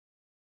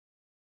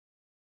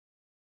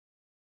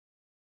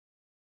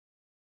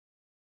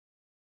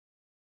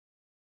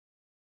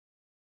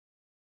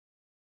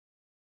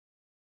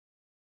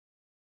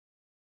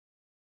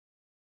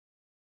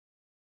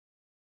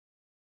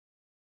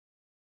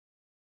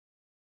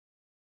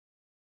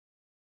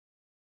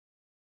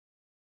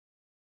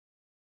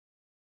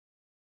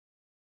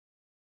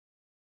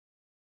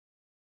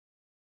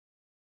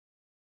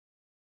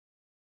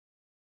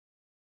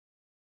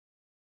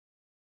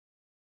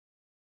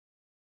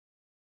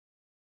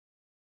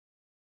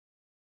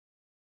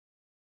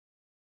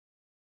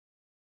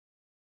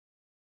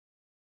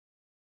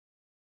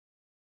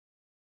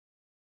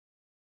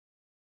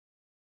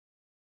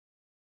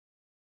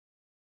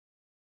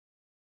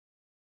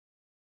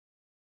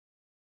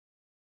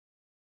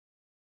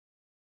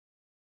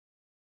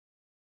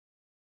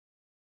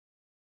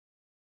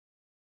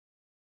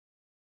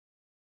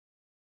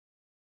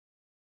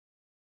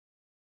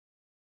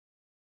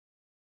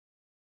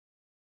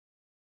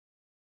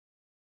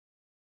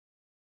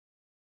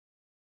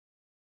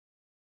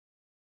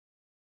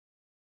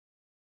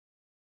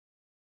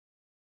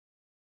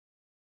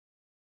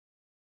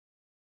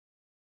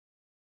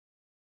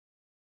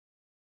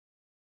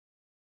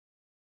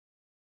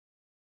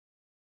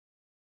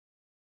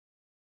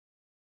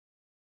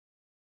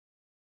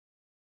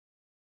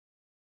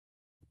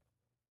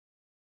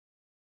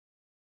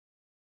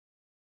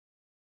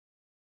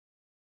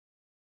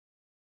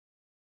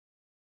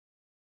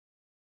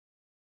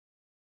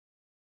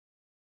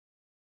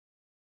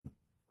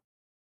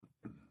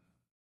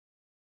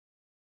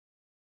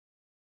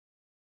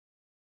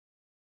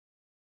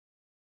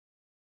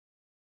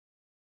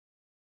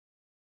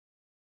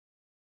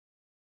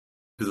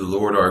To the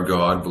Lord our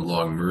God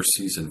belong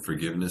mercies and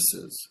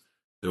forgivenesses,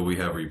 though we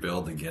have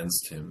rebelled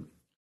against him.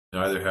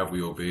 Neither have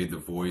we obeyed the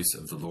voice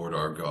of the Lord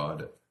our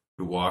God,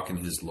 to walk in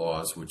his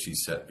laws which he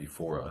set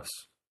before us.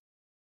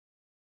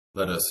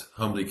 Let us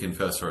humbly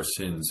confess our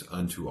sins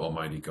unto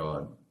Almighty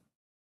God.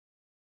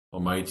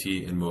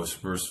 Almighty and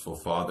most merciful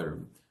Father,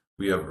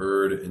 we have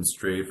erred and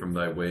strayed from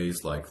thy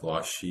ways like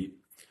lost sheep.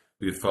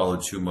 We have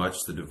followed too much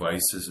the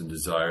devices and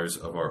desires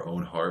of our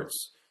own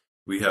hearts.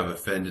 We have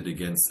offended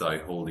against thy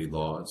holy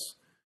laws.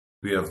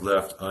 We have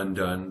left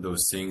undone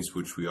those things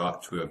which we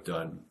ought to have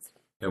done,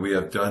 and we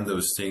have done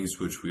those things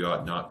which we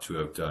ought not to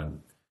have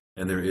done,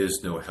 and there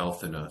is no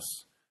health in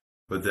us.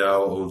 But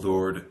thou, O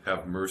Lord,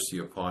 have mercy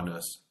upon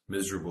us,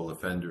 miserable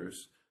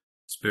offenders.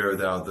 Spare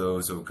thou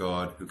those, O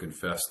God, who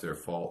confess their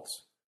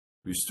faults.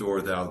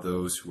 Restore thou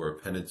those who are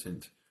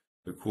penitent,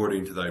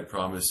 according to thy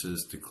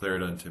promises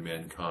declared unto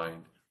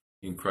mankind,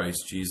 in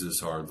Christ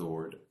Jesus our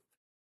Lord.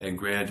 And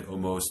grant, O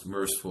most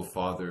merciful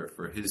Father,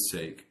 for his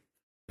sake,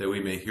 that we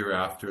may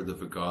hereafter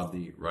live a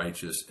godly,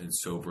 righteous, and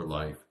sober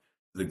life,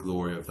 to the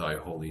glory of thy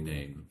holy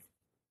name.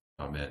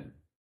 Amen.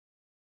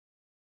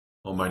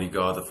 Almighty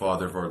God, the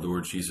Father of our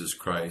Lord Jesus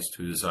Christ,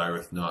 who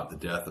desireth not the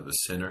death of a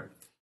sinner,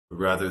 but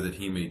rather that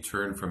he may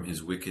turn from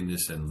his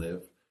wickedness and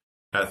live,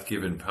 hath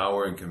given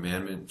power and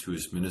commandment to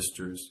his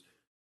ministers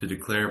to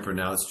declare and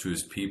pronounce to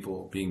his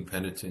people, being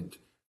penitent,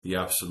 the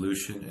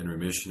absolution and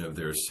remission of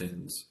their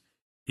sins.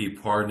 He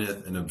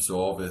pardoneth and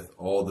absolveth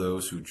all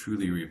those who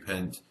truly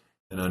repent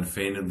and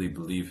unfeignedly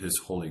believe his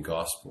holy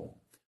gospel.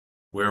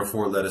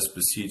 Wherefore let us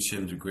beseech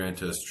him to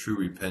grant us true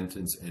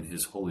repentance and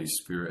his Holy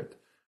Spirit,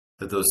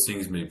 that those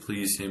things may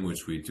please him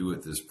which we do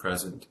at this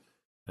present,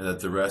 and that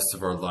the rest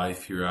of our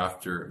life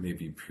hereafter may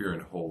be pure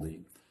and holy,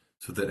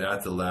 so that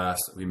at the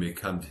last we may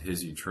come to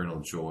his eternal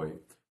joy,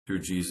 through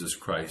Jesus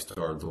Christ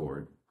our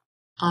Lord.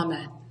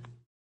 Amen.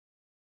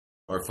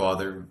 Our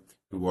Father,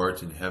 who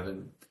art in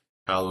heaven,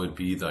 hallowed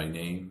be thy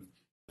name.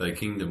 Thy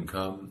kingdom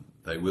come,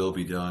 thy will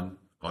be done,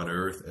 on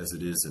earth as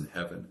it is in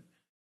heaven.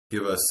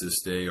 Give us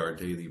this day our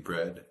daily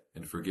bread,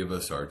 and forgive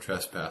us our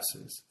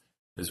trespasses,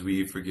 as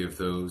we forgive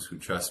those who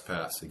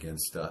trespass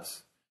against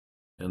us.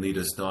 And lead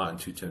us not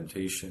into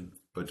temptation,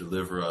 but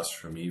deliver us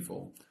from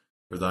evil.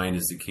 For thine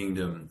is the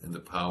kingdom, and the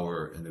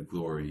power, and the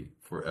glory,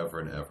 forever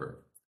and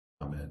ever.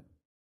 Amen.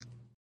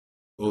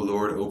 O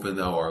Lord, open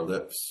thou our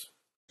lips,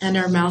 And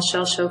our mouth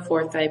shall show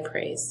forth thy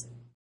praise.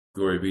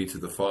 Glory be to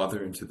the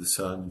Father, and to the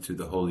Son, and to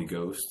the Holy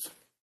Ghost.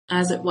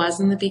 As it was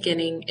in the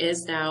beginning,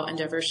 is now, and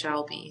ever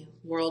shall be,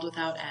 world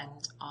without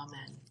end.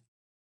 Amen.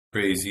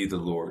 Praise ye the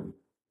Lord.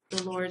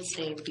 The Lord's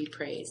name be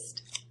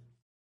praised.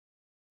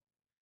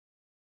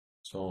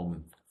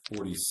 Psalm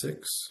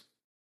 46,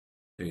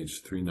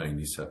 page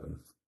 397.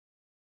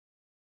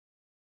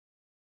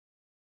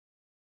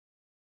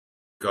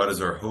 God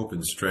is our hope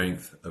and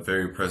strength, a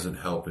very present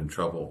help in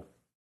trouble.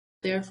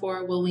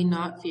 Therefore will we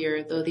not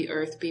fear, though the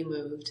earth be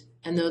moved,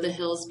 and though the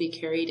hills be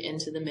carried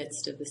into the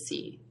midst of the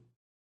sea.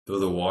 Though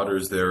the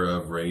waters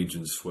thereof rage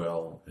and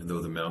swell, and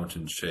though the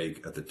mountains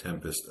shake at the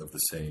tempest of the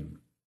same.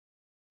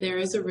 There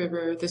is a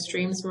river, the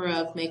streams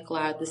whereof make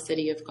glad the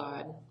city of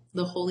God,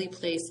 the holy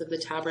place of the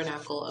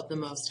tabernacle of the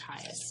Most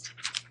Highest.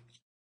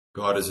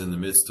 God is in the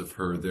midst of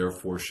her,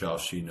 therefore shall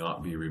she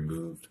not be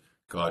removed.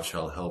 God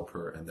shall help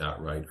her, and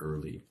that right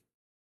early.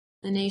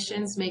 The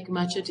nations make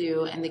much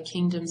ado, and the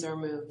kingdoms are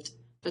moved.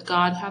 But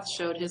God hath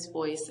showed his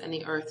voice, and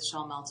the earth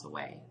shall melt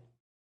away.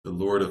 The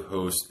Lord of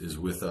hosts is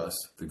with us,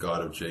 the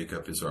God of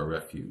Jacob is our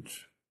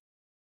refuge.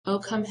 O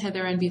come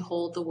hither and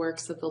behold the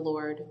works of the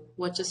Lord,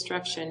 what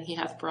destruction he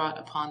hath brought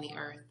upon the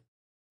earth.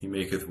 He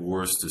maketh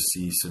wars to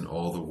cease in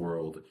all the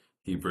world.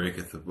 He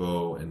breaketh the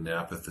bow, and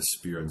knappeth the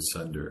spear in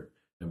sunder,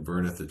 and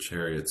burneth the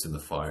chariots in the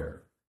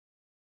fire.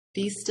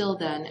 Be still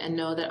then, and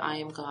know that I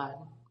am God.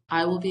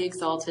 I will be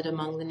exalted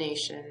among the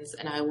nations,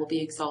 and I will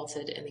be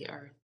exalted in the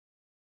earth.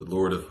 The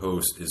Lord of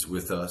hosts is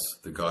with us,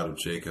 the God of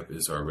Jacob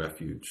is our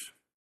refuge.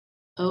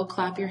 O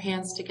clap your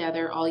hands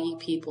together, all ye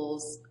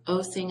peoples.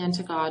 O sing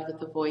unto God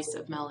with the voice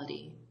of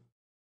melody.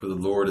 For the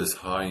Lord is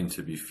high and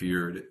to be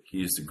feared.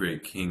 He is the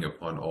great King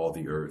upon all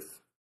the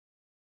earth.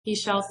 He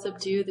shall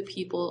subdue the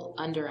people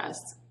under us,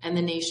 and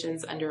the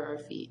nations under our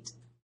feet.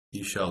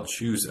 He shall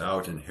choose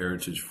out an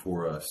heritage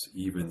for us,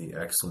 even the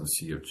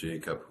excellency of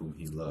Jacob whom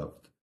he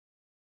loved.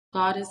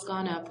 God is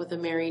gone up with a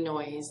merry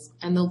noise,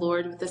 and the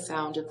Lord with the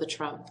sound of the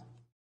trump.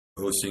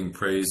 O sing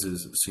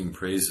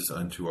praises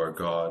unto our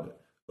God.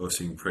 O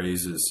sing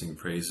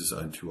praises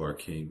unto our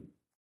King.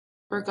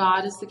 For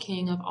God is the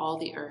King of all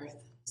the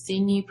earth.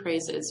 Sing ye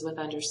praises with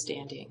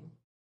understanding.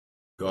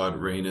 God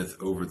reigneth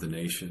over the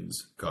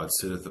nations. God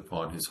sitteth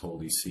upon his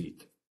holy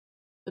seat.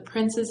 The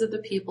princes of the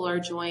people are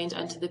joined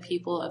unto the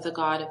people of the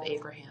God of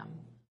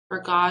Abraham. For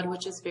God,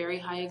 which is very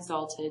high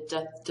exalted,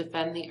 doth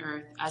defend the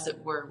earth as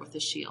it were with a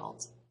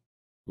shield.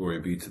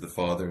 Glory be to the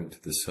Father, and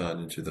to the Son,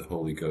 and to the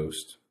Holy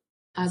Ghost.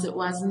 As it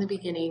was in the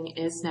beginning,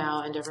 is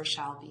now, and ever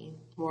shall be,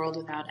 world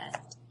without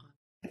end.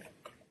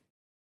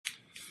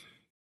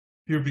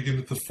 Here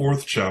beginneth the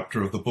 4th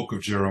chapter of the book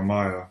of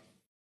Jeremiah.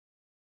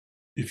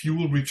 If you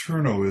will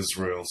return, O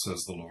Israel,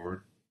 says the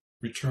Lord,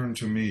 return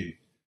to me.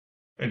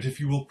 And if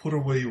you will put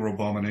away your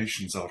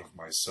abominations out of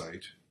my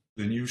sight,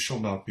 then you shall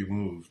not be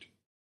moved.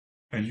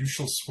 And you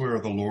shall swear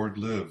the Lord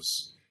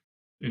lives,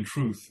 in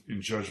truth,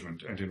 in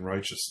judgment, and in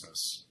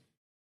righteousness.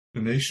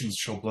 The nations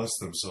shall bless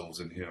themselves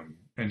in him,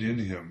 and in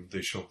him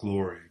they shall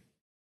glory.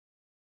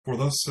 For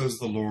thus says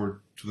the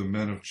Lord to the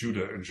men of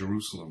Judah and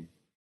Jerusalem,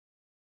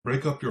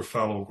 break up your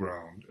fallow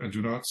ground, and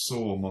do not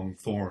sow among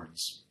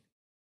thorns.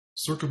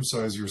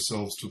 Circumcise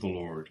yourselves to the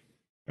Lord,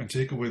 and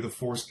take away the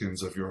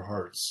foreskins of your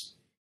hearts,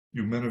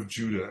 you men of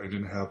Judah and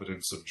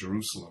inhabitants of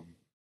Jerusalem,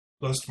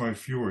 lest my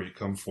fury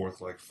come forth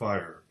like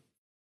fire,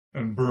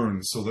 and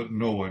burn so that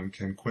no one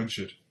can quench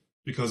it,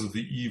 because of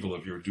the evil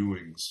of your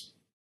doings.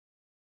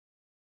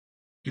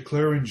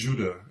 Declare in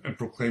Judah and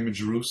proclaim in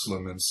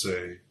Jerusalem, and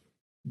say,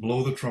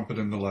 blow the trumpet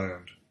in the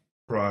land,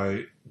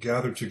 cry,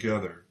 gather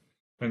together,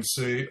 and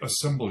say,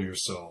 assemble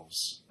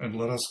yourselves, and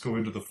let us go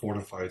into the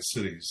fortified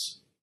cities.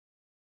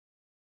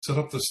 Set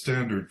up the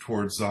standard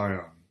toward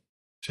Zion.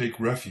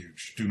 Take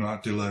refuge, do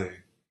not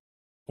delay,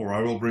 for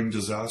I will bring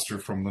disaster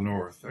from the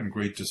north and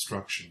great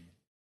destruction.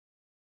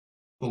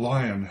 The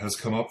lion has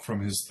come up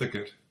from his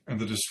thicket, and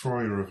the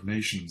destroyer of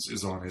nations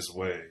is on his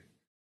way.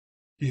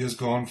 He has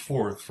gone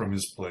forth from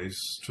his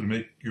place to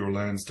make your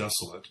lands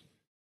desolate.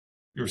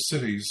 Your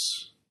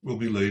cities will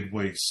be laid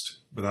waste,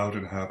 without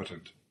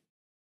inhabitant.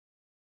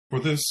 For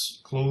this,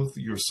 clothe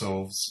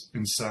yourselves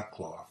in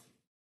sackcloth,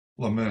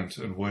 lament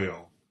and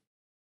wail,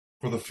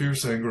 for the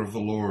fierce anger of the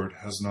Lord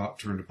has not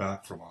turned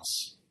back from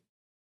us.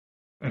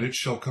 And it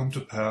shall come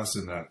to pass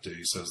in that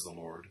day, says the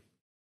Lord,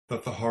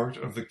 that the heart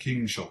of the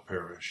king shall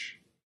perish,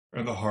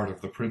 and the heart of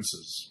the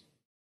princes.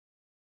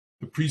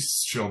 The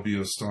priests shall be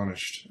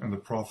astonished, and the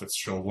prophets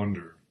shall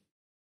wonder.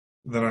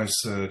 Then I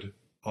said,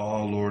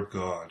 Ah, Lord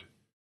God,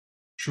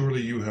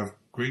 surely you have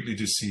greatly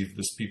deceived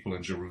this people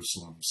in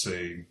Jerusalem,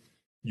 saying,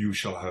 you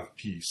shall have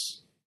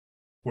peace,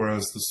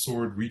 whereas the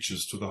sword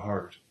reaches to the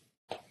heart.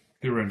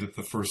 Here endeth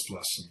the first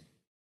lesson.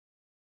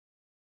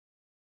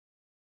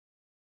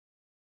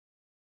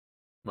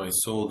 My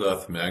soul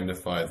doth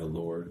magnify the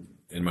Lord,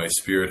 and my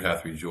spirit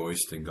hath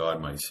rejoiced in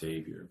God my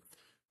Saviour.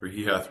 For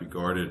he hath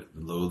regarded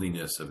the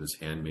lowliness of his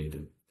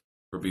handmaiden.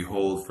 For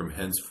behold, from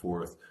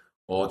henceforth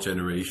all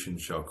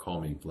generations shall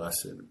call me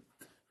blessed.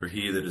 For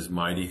he that is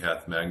mighty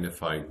hath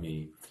magnified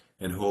me,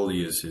 and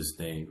holy is his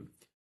name.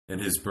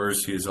 And his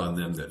mercy is on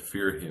them that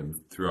fear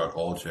him throughout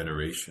all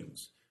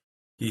generations.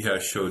 He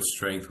hath showed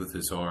strength with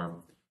his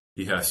arm.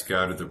 He hath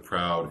scattered the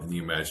proud in the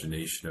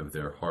imagination of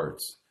their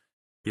hearts.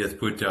 He hath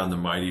put down the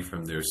mighty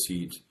from their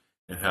seat,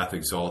 and hath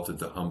exalted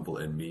the humble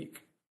and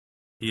meek.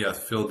 He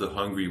hath filled the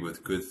hungry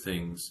with good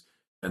things,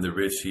 and the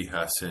rich he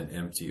hath sent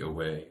empty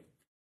away.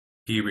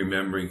 He,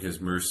 remembering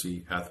his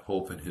mercy, hath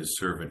hope in his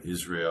servant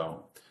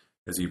Israel,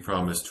 as he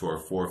promised to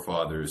our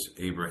forefathers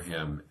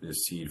Abraham and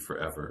his seed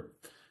forever.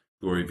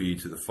 Glory be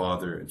to the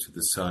Father, and to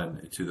the Son,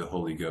 and to the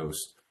Holy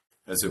Ghost,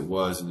 as it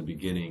was in the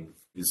beginning,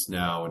 is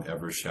now, and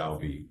ever shall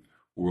be,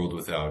 world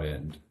without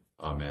end.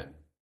 Amen.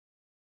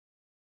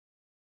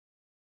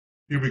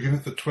 Here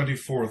beginneth the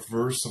 24th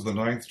verse of the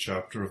 9th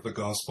chapter of the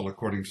Gospel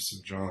according to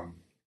St. John.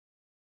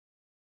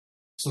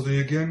 So they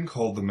again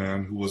called the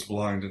man who was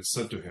blind, and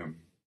said to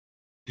him,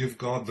 give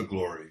God the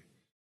glory.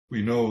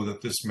 We know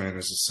that this man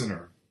is a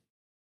sinner.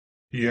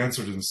 He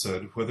answered and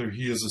said, whether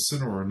he is a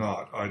sinner or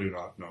not, I do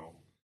not know.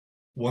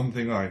 One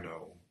thing I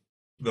know,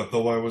 that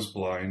though I was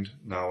blind,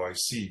 now I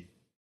see.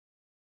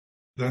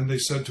 Then they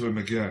said to him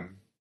again,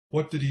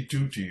 what did he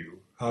do to you?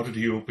 How did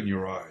he open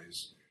your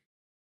eyes?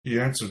 He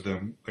answered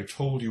them, I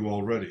told you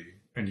already,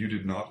 and you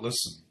did not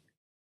listen.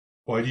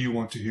 Why do you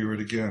want to hear it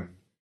again?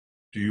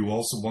 Do you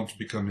also want to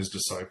become his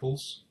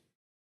disciples?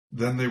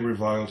 Then they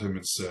reviled him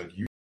and said,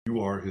 you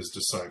are his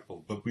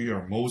disciple, but we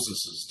are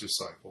Moses'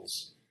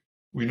 disciples.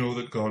 We know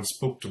that God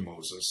spoke to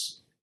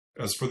Moses.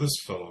 As for this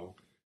fellow,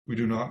 we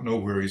do not know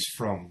where he's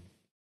from.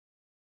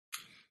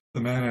 The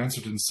man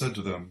answered and said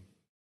to them,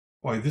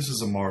 why, this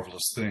is a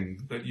marvelous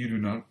thing, that you do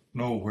not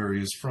know where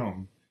he is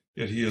from,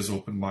 yet he has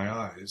opened my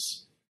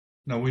eyes.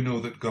 Now we know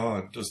that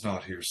God does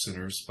not hear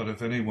sinners, but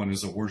if anyone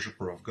is a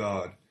worshipper of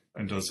God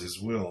and does his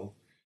will,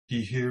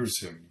 he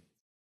hears him.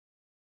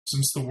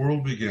 Since the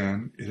world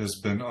began, it has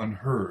been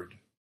unheard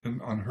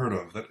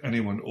of that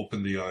anyone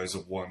opened the eyes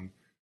of one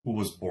who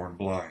was born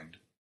blind.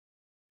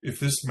 If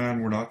this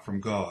man were not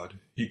from God,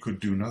 he could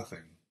do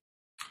nothing.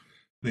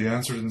 They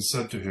answered and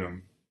said to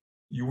him,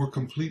 you were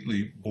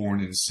completely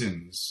born in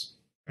sins,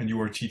 and you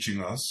are teaching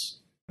us?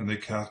 And they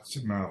cast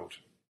him out.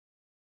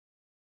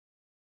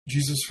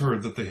 Jesus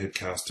heard that they had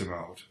cast him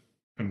out,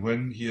 and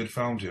when he had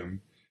found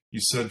him, he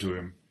said to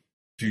him,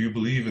 do you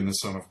believe in the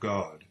Son of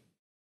God?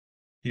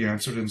 He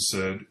answered and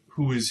said,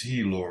 who is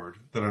he, Lord,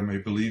 that I may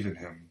believe in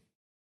him?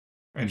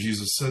 And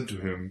Jesus said to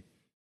him,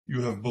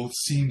 you have both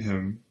seen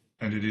him,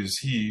 and it is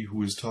he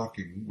who is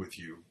talking with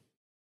you.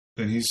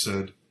 Then he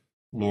said,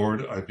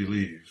 Lord, I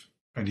believe,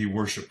 and he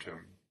worshipped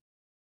him.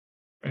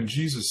 And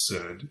Jesus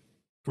said,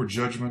 for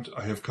judgment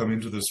I have come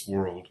into this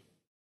world,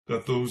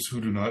 that those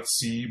who do not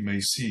see may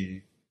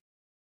see,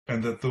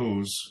 and that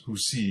those who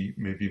see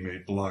may be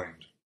made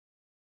blind.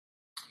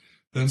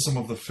 Then some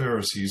of the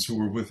Pharisees who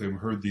were with him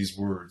heard these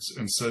words,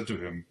 and said to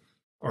him,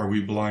 Are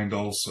we blind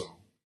also?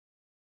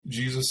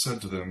 Jesus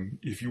said to them,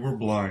 If you were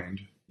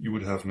blind, you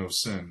would have no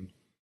sin.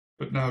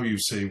 But now you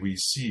say, We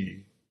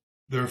see.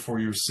 Therefore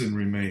your sin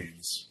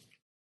remains.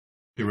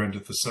 Here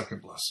endeth the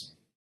second lesson.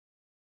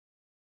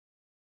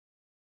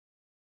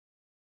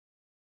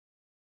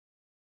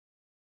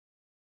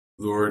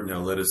 Lord, now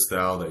lettest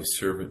thou thy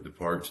servant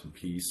depart in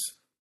peace,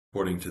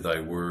 according to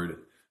thy word.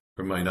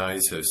 For mine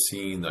eyes have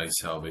seen thy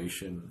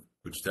salvation,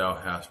 which thou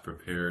hast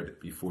prepared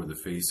before the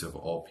face of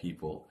all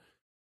people,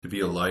 to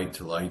be a light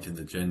to lighten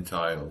the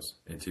Gentiles,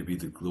 and to be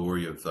the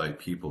glory of thy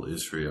people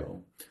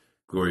Israel.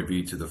 Glory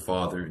be to the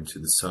Father, and to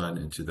the Son,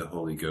 and to the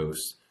Holy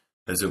Ghost,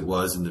 as it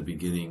was in the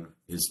beginning,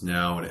 is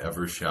now, and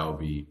ever shall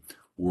be,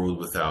 world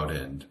without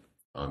end.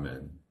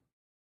 Amen.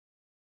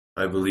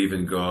 I believe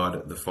in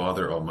God, the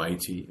Father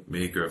Almighty,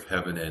 maker of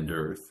heaven and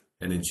earth,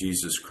 and in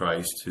Jesus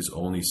Christ, his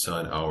only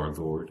Son, our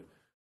Lord,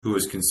 who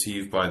was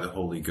conceived by the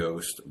Holy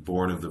Ghost,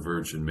 born of the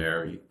Virgin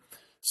Mary,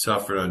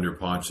 suffered under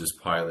Pontius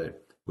Pilate,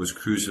 was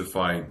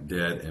crucified,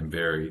 dead, and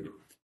buried.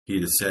 He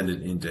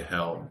descended into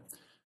hell.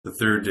 The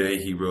third day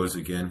he rose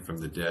again from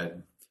the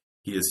dead.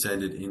 He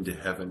ascended into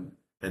heaven,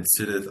 and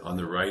sitteth on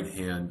the right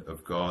hand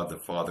of God the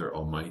Father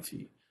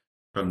Almighty.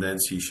 From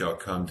thence he shall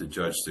come to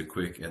judge the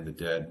quick and the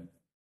dead.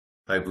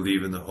 I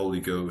believe in the Holy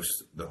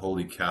Ghost, the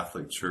Holy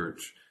Catholic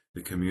Church,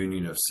 the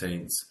communion of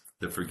saints,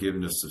 the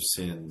forgiveness of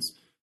sins,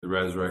 the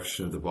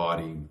resurrection of the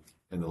body,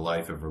 and the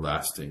life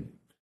everlasting.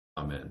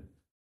 Amen.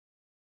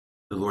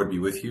 The Lord be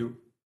with you.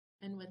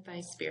 And with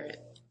thy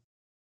spirit.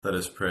 Let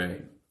us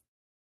pray.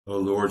 O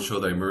Lord, show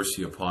thy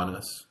mercy upon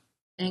us.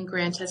 And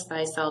grant us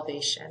thy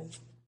salvation.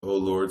 O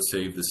Lord,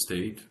 save the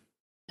state.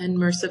 And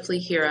mercifully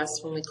hear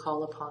us when we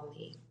call upon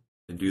thee.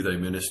 And do thy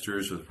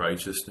ministers with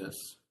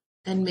righteousness.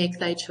 And make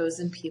thy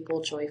chosen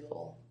people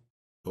joyful.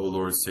 O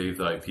Lord, save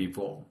thy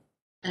people.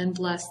 And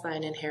bless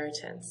thine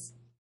inheritance.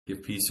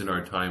 Give peace in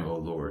our time, O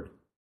Lord.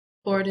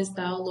 For it is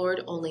thou,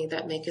 Lord, only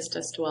that makest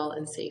us dwell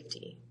in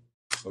safety.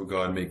 O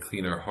God, make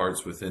clean our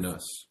hearts within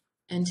us.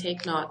 And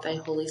take not thy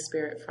Holy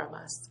Spirit from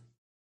us.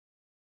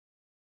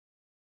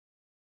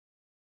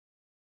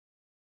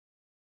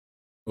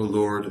 O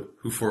Lord,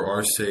 who for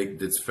our sake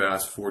didst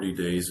fast 40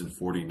 days and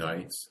 40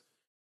 nights,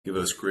 give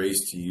us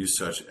grace to use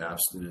such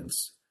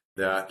abstinence,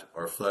 that,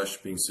 our flesh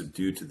being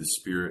subdued to the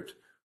Spirit,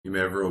 we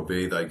may ever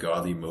obey thy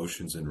godly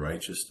motions in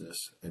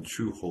righteousness and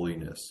true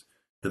holiness,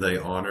 to thy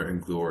honor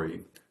and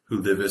glory,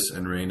 who livest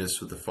and reignest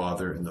with the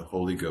Father and the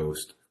Holy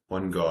Ghost,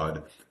 one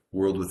God,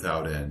 world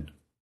without end.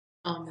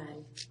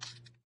 Amen.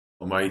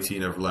 Almighty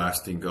and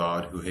everlasting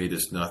God, who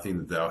hatest nothing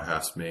that thou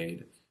hast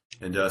made,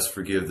 and dost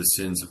forgive the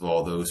sins of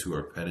all those who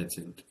are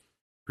penitent,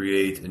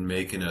 create and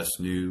make in us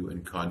new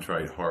and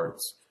contrite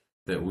hearts,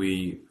 that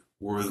we,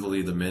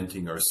 worthily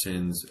lamenting our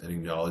sins and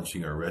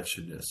acknowledging our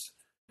wretchedness,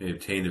 may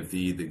obtain of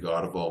thee, the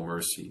God of all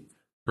mercy,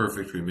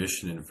 perfect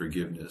remission and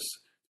forgiveness,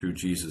 through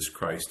Jesus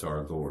Christ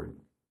our Lord.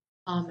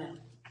 Amen.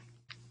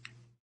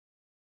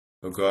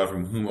 O God,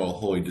 from whom all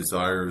holy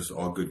desires,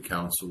 all good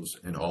counsels,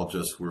 and all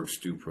just works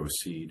do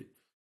proceed,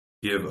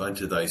 give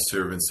unto thy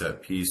servants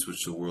that peace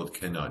which the world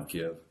cannot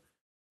give,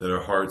 that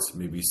our hearts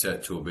may be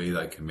set to obey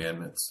thy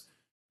commandments,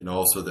 and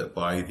also that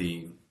by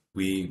thee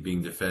we,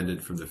 being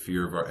defended from the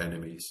fear of our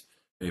enemies,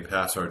 may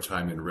pass our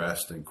time in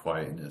rest and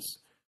quietness,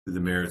 through the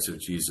merits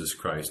of Jesus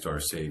Christ our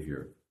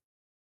Savior.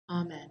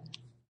 Amen.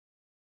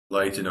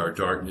 Lighten our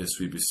darkness,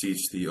 we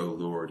beseech thee, O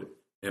Lord,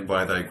 and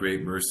by thy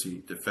great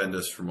mercy defend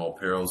us from all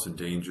perils and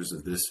dangers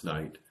of this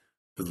night,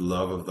 for the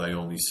love of thy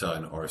only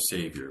Son, our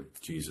Savior,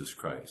 Jesus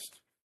Christ.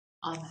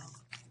 Amen.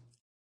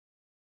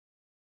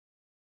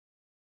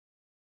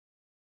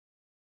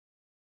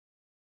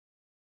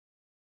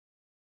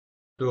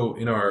 So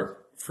in our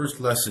first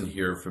lesson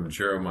here from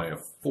Jeremiah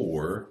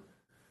 4,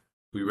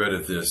 we read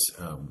of this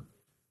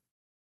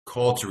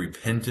call to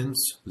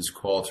repentance, this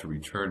call to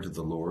return to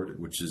the Lord,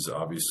 which is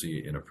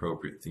obviously an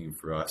appropriate theme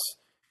for us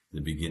in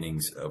the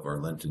beginnings of our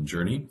Lenten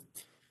journey.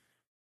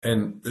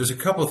 And there's a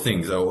couple of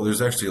things, well,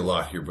 there's actually a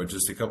lot here, but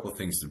just a couple of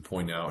things to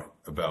point out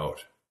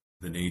about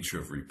the nature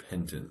of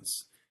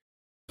repentance.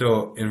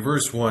 So in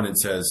verse 1, it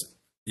says,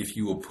 if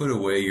you will put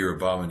away your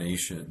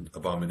abominations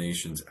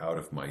out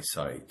of my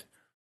sight.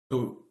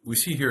 So we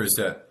see here is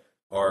that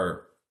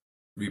our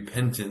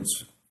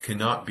repentance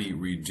cannot be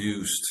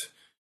reduced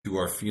to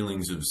our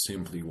feelings of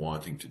simply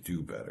wanting to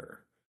do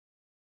better.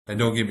 And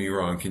don't get me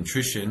wrong,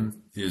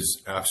 contrition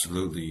is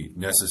absolutely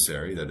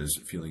necessary. That is,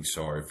 feeling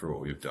sorry for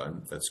what we've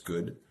done. That's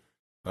good.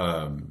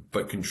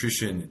 But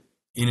contrition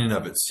in and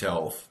of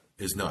itself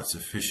is not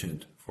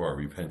sufficient for our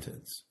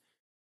repentance.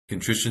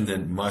 Contrition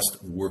then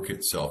must work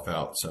itself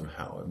out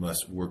somehow. It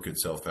must work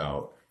itself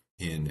out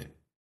in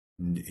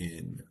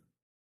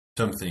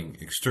something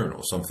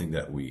external, something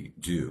that we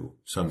do,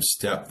 some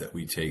step that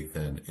we take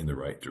then in the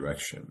right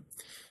direction.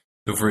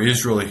 So for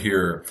Israel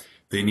here,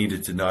 they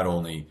needed to not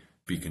only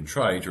be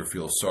contrite or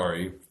feel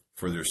sorry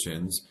for their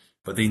sins,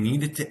 but they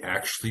needed to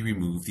actually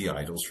remove the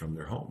idols from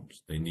their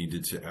homes. They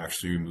needed to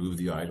actually remove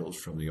the idols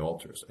from the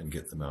altars and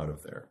get them out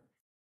of there.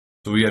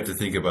 So we have to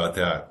think about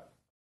that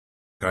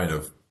kind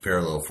of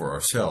parallel for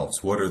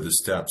ourselves. What are the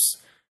steps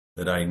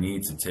that I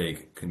need to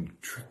take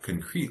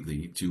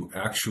concretely to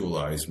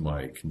actualize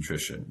my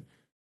contrition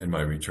and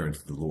my return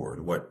to the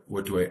Lord?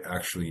 What do I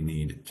actually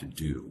need to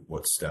do?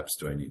 What steps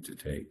do I need to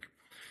take?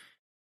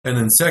 And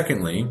then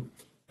secondly,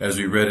 as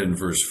we read in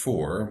verse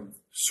 4,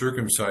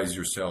 circumcise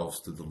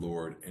yourselves to the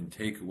Lord and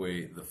take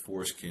away the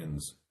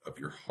foreskins of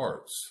your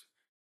hearts.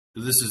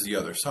 So this is the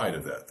other side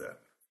of that then.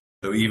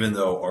 So even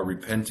though our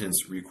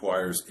repentance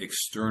requires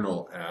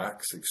external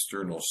acts,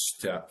 external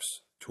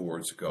steps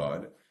towards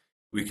God,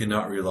 we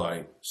cannot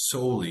rely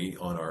solely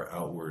on our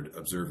outward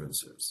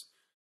observances.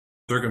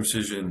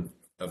 Circumcision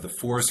of the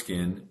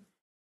foreskin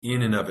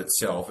in and of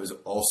itself is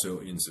also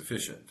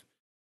insufficient.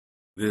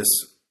 This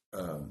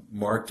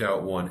marked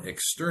out one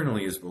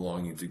externally as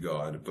belonging to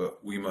God,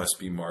 but we must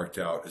be marked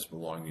out as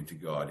belonging to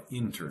God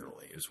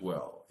internally as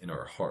well, in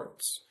our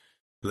hearts.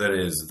 So that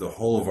is, the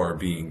whole of our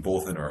being,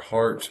 both in our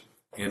heart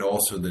and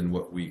also then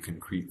what we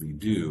concretely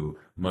do,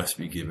 must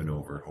be given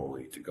over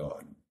wholly to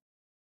God.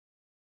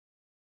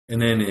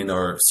 And then in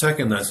our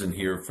second lesson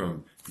here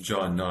from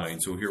John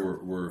 9, so here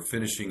we're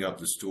finishing up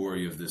the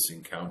story of this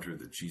encounter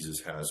that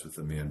Jesus has with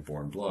the man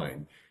born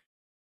blind.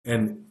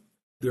 And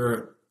there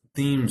are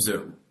themes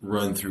that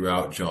run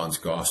throughout John's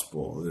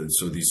gospel.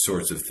 So these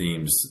sorts of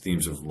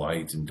themes of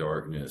light and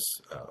darkness,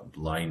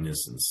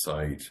 blindness and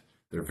sight,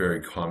 they're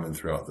very common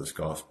throughout this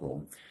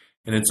gospel.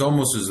 And it's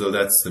almost as though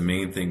that's the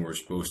main thing we're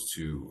supposed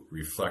to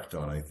reflect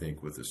on, I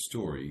think, with the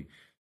story.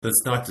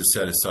 That's not to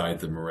set aside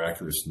the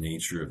miraculous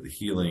nature of the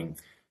healing.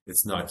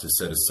 It's not to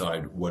set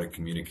aside what it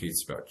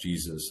communicates about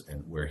Jesus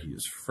and where he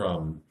is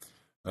from.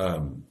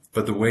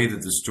 But the way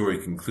that the story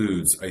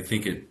concludes, I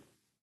think it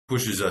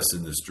pushes us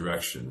in this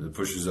direction. It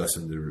pushes us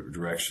in the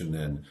direction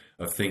then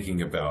of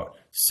thinking about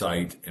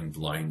sight and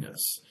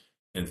blindness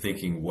and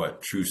thinking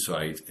what true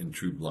sight and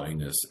true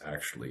blindness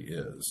actually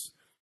is.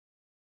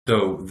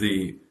 So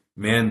the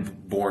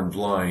man born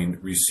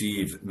blind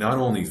received not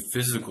only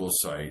physical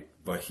sight,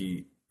 but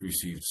he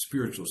received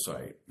spiritual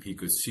sight. He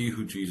could see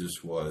who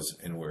Jesus was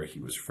and where he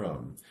was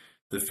from.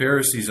 The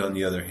Pharisees, on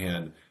the other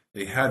hand,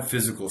 they had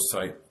physical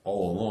sight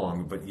all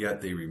along, but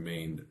yet they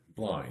remained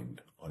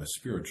blind on a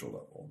spiritual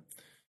level.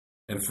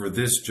 And for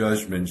this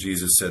judgment,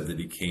 Jesus said that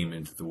he came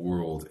into the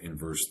world in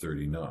verse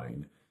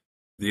 39.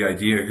 The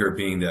idea here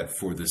being that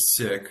for the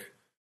sick,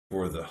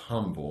 for the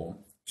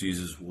humble,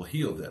 Jesus will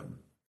heal them.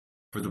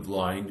 For the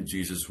blind,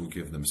 Jesus will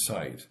give them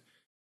sight.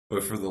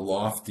 But for the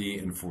lofty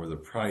and for the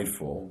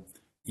prideful,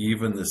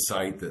 even the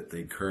sight that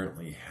they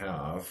currently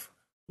have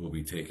will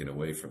be taken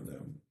away from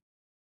them.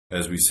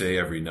 As we say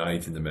every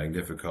night in the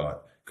Magnificat,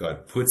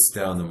 God puts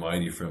down the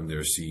mighty from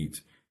their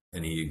seat,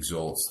 and he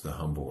exalts the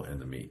humble and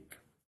the meek.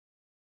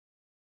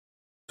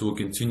 So we'll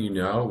continue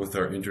now with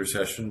our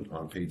intercession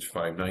on page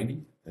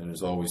 590, and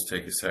as always,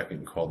 take a second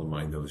and call to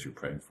mind those you're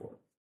praying for.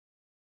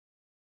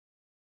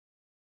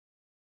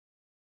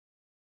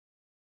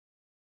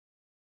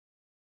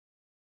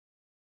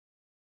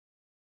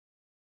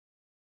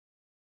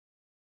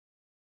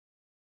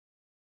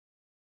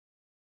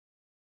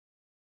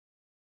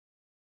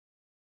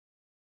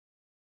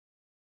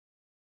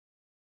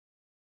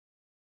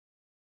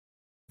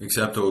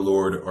 Accept, O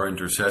Lord, our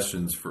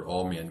intercessions for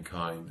all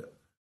mankind.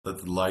 Let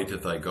the light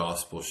of thy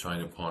gospel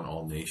shine upon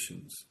all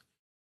nations.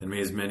 And may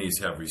as many as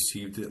have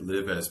received it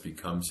live as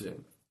becomes it.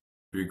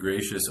 Be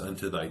gracious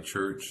unto thy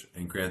church,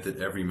 and grant that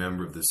every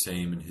member of the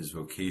same in his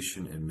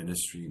vocation and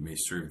ministry may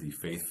serve thee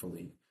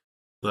faithfully.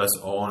 Bless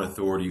all in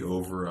authority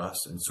over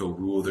us, and so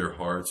rule their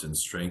hearts and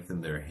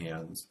strengthen their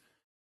hands,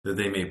 that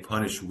they may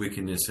punish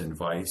wickedness and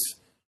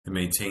vice, and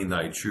maintain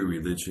thy true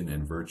religion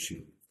and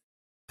virtue.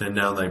 Send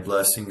down thy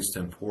blessings,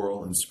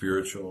 temporal and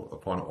spiritual,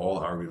 upon all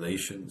our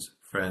relations,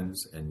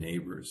 friends, and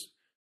neighbors.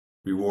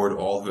 Reward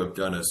all who have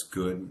done us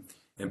good,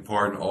 and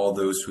pardon all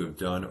those who have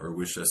done or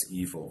wish us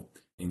evil,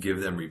 and give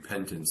them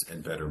repentance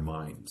and better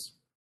minds.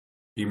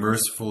 Be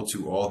merciful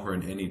to all who are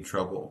in any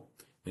trouble,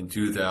 and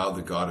do thou,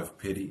 the God of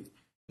pity,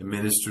 and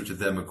minister to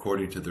them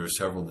according to their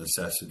several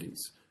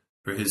necessities.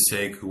 For his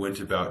sake who went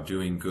about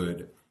doing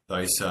good,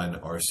 thy Son,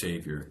 our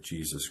Savior,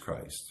 Jesus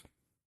Christ.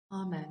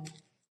 Amen.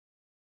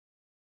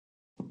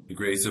 The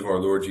grace of our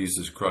Lord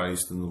Jesus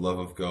Christ, and the love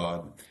of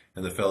God,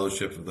 and the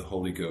fellowship of the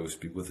Holy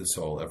Ghost be with us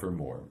all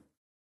evermore.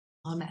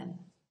 Amen.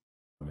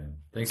 Amen.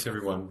 Thanks,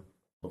 everyone.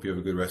 Hope you have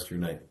a good rest of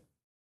your night.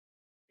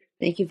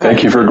 Thank you.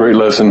 Thank you for a great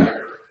lesson.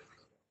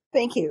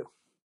 Thank you.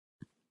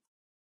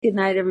 Good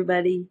night,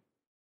 everybody.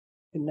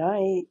 Good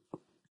night.